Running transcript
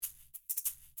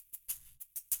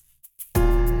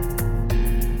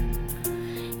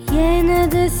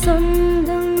எனது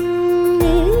சொந்தம்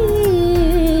நீ,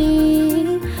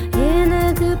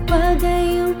 எனது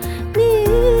பகையும் நீ,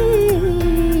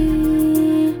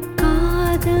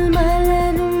 காதல்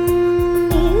மலரும்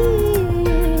நீ,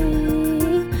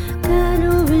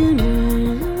 கருவில்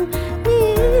முள்ளும் நீ,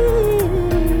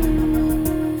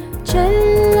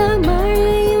 செல்ல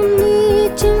மழையும் நீ,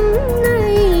 சின்ன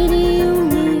இடியும்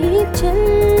நீ,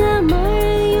 செல்ல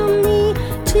மழையும் நீ,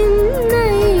 சின்ன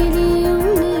இடியும்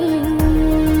நீ,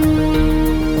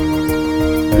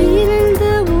 பிறந்த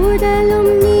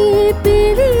உடலும் நீ,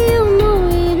 பிரியும்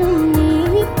உயிரும் நீ,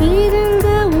 பிறந்த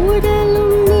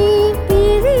உடலும் நீ,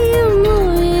 பிரியும்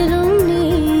உயிரும் நீ,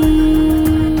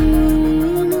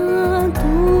 நான்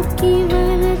தூக்கி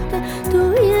வளர்த்த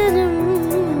துயரம்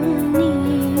நீ,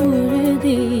 ஒரு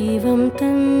தெய்வம்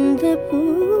தந்த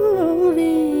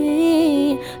பூவே,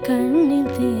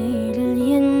 கண்ணில் தேடல்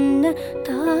என்ன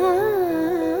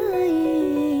தாயே,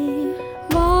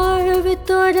 வாழ்வு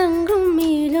தொடங்கும்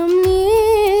இடம்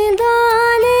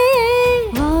நீதானே,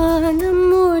 வானம்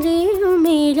முடியும்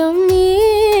இடம்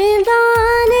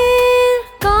நீதானே,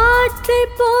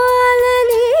 காற்றைப் போல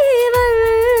நீ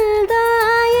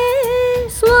வந்தாயே,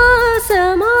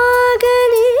 சுவாசமாக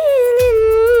நீ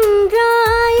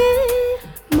நின்றாயே,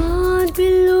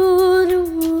 மார்பில்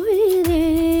ஊறும் உயிரே,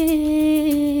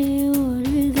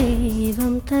 ஒரு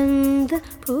தெய்வம் தந்த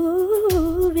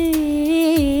பூவே,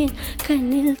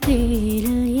 கண்ணில்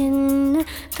தேடல் என்ன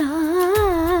தாயே.